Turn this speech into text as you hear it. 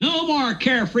more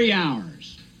carefree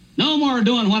hours. No more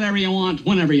doing whatever you want,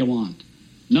 whenever you want.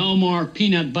 No more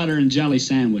peanut butter and jelly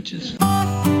sandwiches.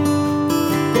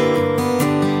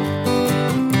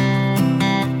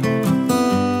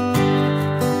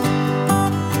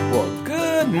 Well,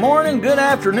 good morning, good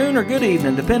afternoon, or good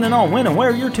evening, depending on when and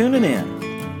where you're tuning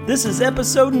in. This is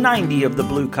episode 90 of the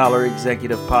Blue Collar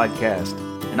Executive Podcast,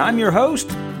 and I'm your host,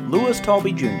 Louis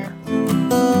Talby Jr.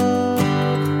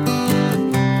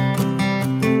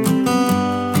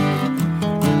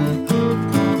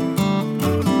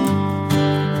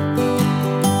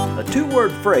 A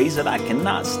two-word phrase that I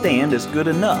cannot stand is good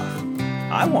enough.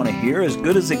 I want to hear as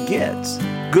good as it gets.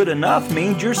 Good enough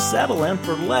means you're settling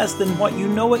for less than what you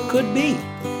know it could be.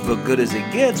 But good as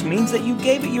it gets means that you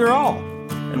gave it your all.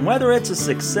 And whether it's a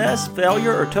success,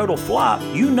 failure, or total flop,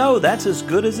 you know that's as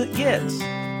good as it gets.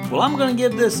 Well, I'm going to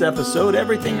give this episode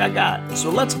everything I got, so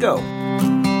let's go.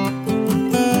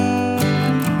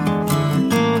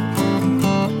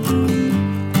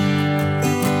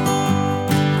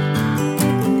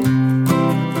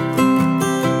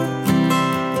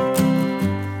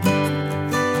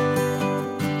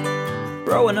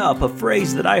 Growing up, a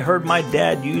phrase that I heard my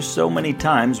dad use so many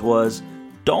times was,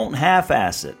 "Don't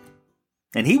half-ass it."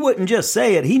 And he wouldn't just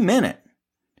say it, he meant it.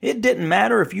 It didn't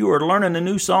matter if you were learning a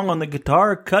new song on the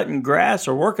guitar, cutting grass,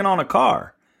 or working on a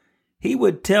car. He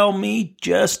would tell me,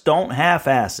 just don't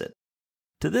half-ass it.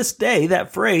 To this day,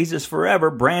 that phrase is forever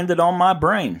branded on my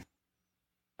brain.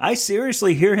 I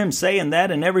seriously hear him saying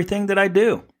that in everything that I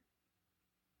do.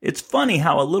 It's funny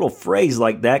how a little phrase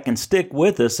like that can stick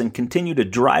with us and continue to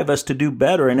drive us to do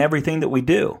better in everything that we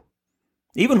do,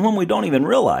 even when we don't even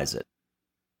realize it.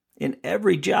 In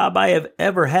every job I have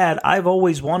ever had, I've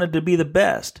always wanted to be the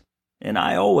best, and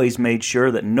I always made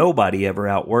sure that nobody ever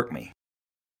outworked me.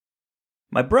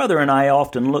 My brother and I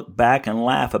often look back and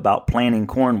laugh about planting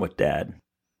corn with Dad,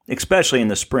 especially in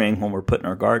the spring when we're putting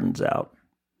our gardens out.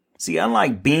 See,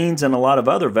 unlike beans and a lot of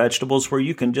other vegetables where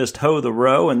you can just hoe the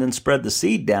row and then spread the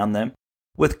seed down them,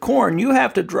 with corn you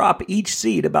have to drop each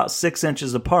seed about 6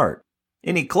 inches apart.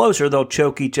 Any closer, they'll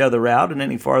choke each other out, and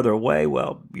any farther away,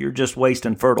 well, you're just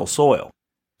wasting fertile soil.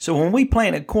 So when we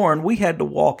planted corn, we had to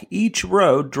walk each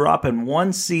row dropping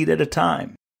one seed at a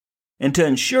time. And to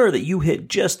ensure that you hit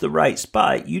just the right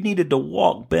spot, you needed to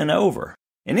walk bent over.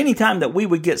 And any time that we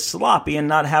would get sloppy and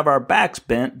not have our backs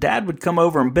bent, Dad would come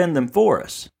over and bend them for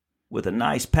us, with a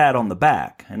nice pat on the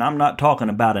back. And I'm not talking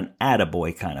about an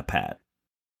attaboy kind of pat.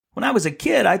 When I was a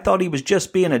kid, I thought he was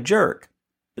just being a jerk.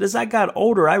 But as I got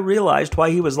older, I realized why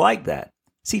he was like that.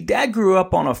 See, Dad grew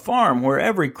up on a farm where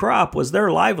every crop was their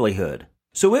livelihood.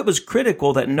 So it was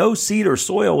critical that no seed or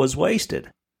soil was wasted.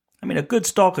 I mean, a good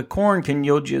stalk of corn can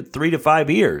yield you 3 to 5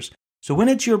 ears. So when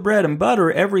it's your bread and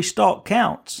butter, every stalk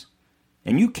counts.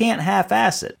 And you can't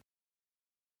half-ass it.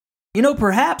 You know,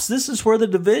 perhaps this is where the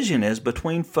division is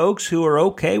between folks who are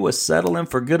okay with settling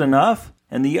for good enough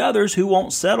and the others who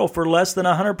won't settle for less than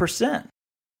 100%.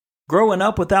 Growing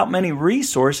up without many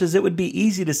resources, it would be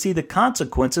easy to see the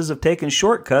consequences of taking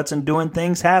shortcuts and doing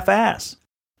things half-ass.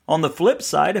 On the flip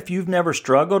side, if you've never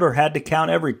struggled or had to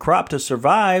count every crop to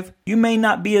survive, you may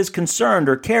not be as concerned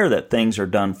or care that things are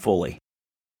done fully.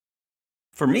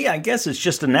 For me, I guess it's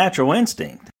just a natural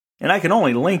instinct, and I can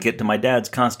only link it to my dad's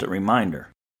constant reminder.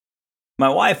 My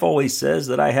wife always says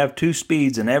that I have 2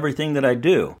 speeds in everything that I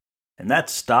do, and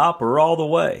that's stop or all the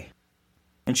way.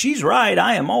 And she's right,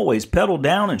 I am always pedal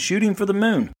down and shooting for the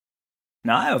moon.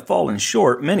 Now, I have fallen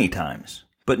short many times,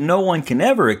 but no one can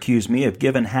ever accuse me of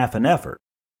giving half an effort.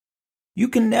 You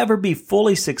can never be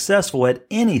fully successful at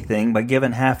anything by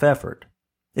giving half effort.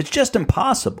 It's just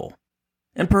impossible.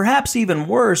 And perhaps even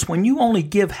worse, when you only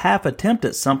give half attempt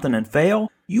at something and fail,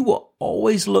 you will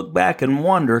always look back and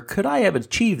wonder, could I have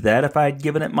achieved that if I had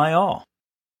given it my all?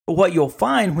 But what you'll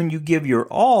find when you give your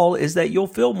all is that you'll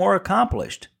feel more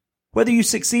accomplished, whether you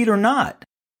succeed or not.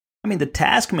 I mean, the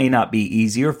task may not be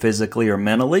easier physically or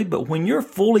mentally, but when you're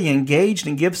fully engaged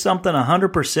and give something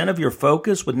 100% of your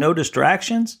focus with no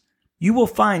distractions, you will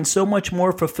find so much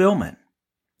more fulfillment.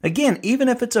 Again, even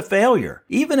if it's a failure,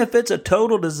 even if it's a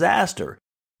total disaster,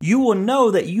 you will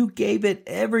know that you gave it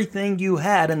everything you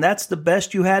had, and that's the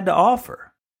best you had to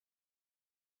offer.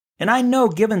 And I know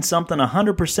giving something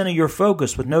 100% of your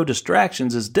focus with no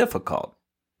distractions is difficult,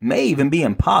 may even be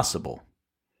impossible.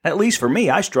 At least for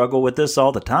me, I struggle with this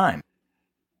all the time.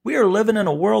 We are living in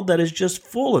a world that is just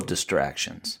full of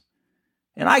distractions.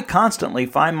 And I constantly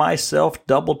find myself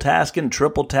double-tasking,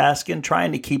 triple-tasking,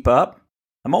 trying to keep up.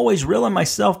 I'm always reeling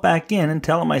myself back in and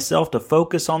telling myself to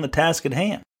focus on the task at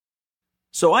hand.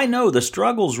 So I know the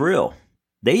struggle's real.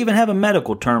 They even have a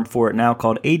medical term for it now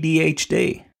called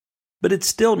ADHD. but it's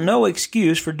still no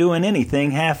excuse for doing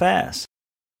anything half-assed.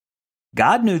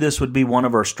 God knew this would be one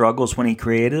of our struggles when He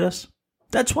created us.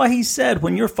 That's why He said,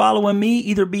 when you're following me,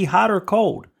 either be hot or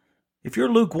cold. If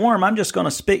you're lukewarm, I'm just going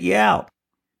to spit you out.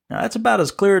 Now, that's about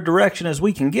as clear a direction as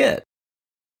we can get.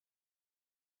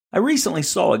 I recently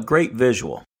saw a great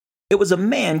visual. It was a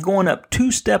man going up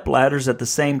 2 step ladders at the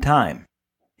same time.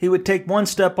 He would take 1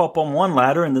 step up on one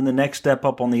ladder and then the next step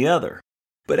up on the other.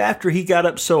 But after he got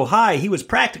up so high, he was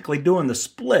practically doing the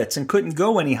splits and couldn't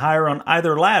go any higher on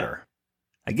either ladder.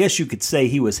 I guess you could say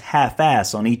he was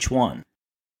half-ass on each one.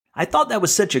 I thought that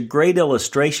was such a great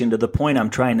illustration to the point I'm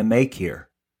trying to make here.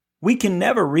 We can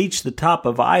never reach the top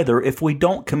of either if we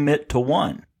don't commit to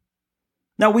one.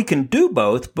 Now, we can do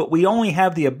both, but we only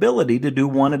have the ability to do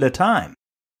one at a time.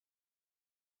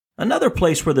 Another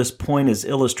place where this point is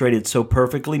illustrated so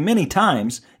perfectly many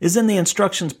times is in the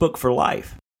instructions book for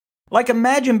life. Like,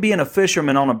 imagine being a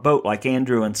fisherman on a boat like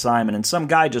Andrew and Simon, and some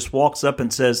guy just walks up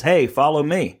and says, "Hey, follow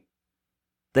me."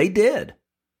 They did.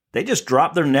 They just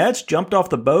dropped their nets, jumped off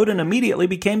the boat, and immediately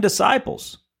became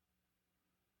disciples.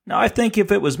 Now, I think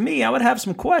if it was me, I would have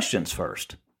some questions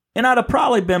first. And I'd have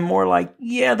probably been more like,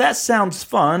 yeah, that sounds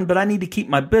fun, but I need to keep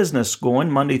my business going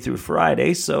Monday through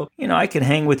Friday, so, I can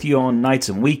hang with you on nights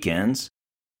and weekends.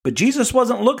 But Jesus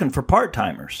wasn't looking for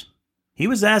part-timers. He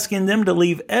was asking them to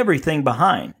leave everything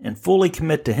behind and fully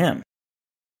commit to Him.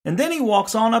 And then He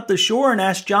walks on up the shore and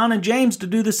asks John and James to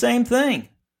do the same thing.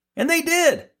 And they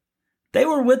did. They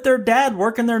were with their dad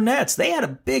working their nets. They had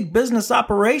a big business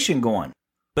operation going.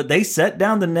 But they set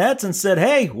down the nets and said,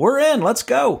 "Hey, we're in, let's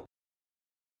go."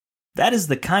 That is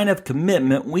the kind of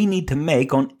commitment we need to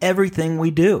make on everything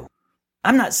we do.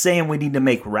 I'm not saying we need to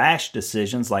make rash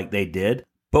decisions like they did,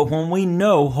 but when we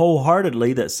know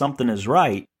wholeheartedly that something is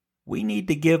right, we need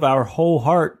to give our whole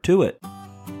heart to it.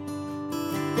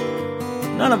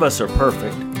 None of us are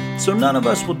perfect, so none of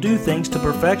us will do things to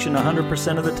perfection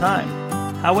 100% of the time.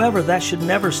 However, that should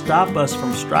never stop us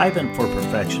from striving for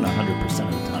perfection 100%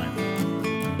 of the time.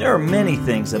 There are many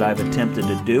things that I've attempted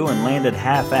to do and landed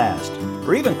half-assed,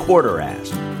 or even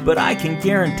quarter-assed, but I can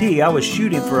guarantee I was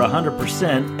shooting for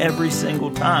 100% every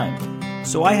single time.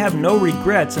 So I have no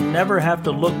regrets and never have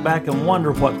to look back and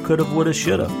wonder what could've, would've,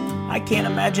 should've. I can't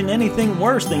imagine anything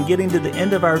worse than getting to the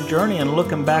end of our journey and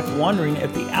looking back wondering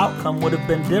if the outcome would have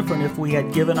been different if we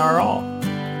had given our all.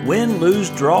 Win,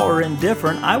 lose, draw, or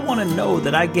indifferent, I want to know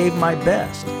that I gave my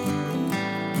best.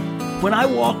 When I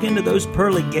walk into those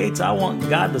pearly gates, I want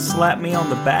God to slap me on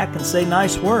the back and say,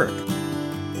 "Nice work."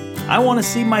 I want to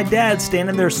see my dad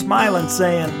standing there smiling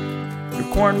saying,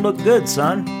 "Your corn looked good,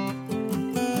 son."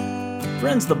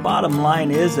 Friends, the bottom line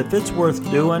is, if it's worth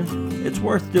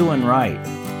doing right.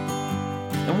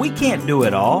 And we can't do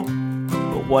it all,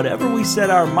 but whatever we set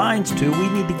our minds to, we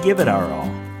need to give it our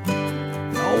all.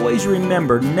 Always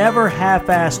remember, never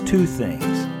half-ass 2 things.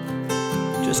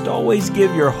 Just always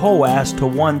give your whole ass to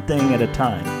one thing at a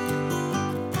time.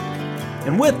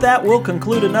 And with that, we'll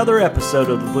conclude another episode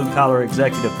of the Blue Collar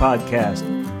Executive Podcast.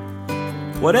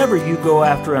 Whatever you go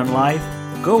after in life,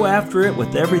 go after it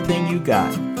with everything you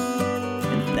got.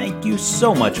 And thank you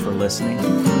so much for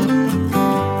listening.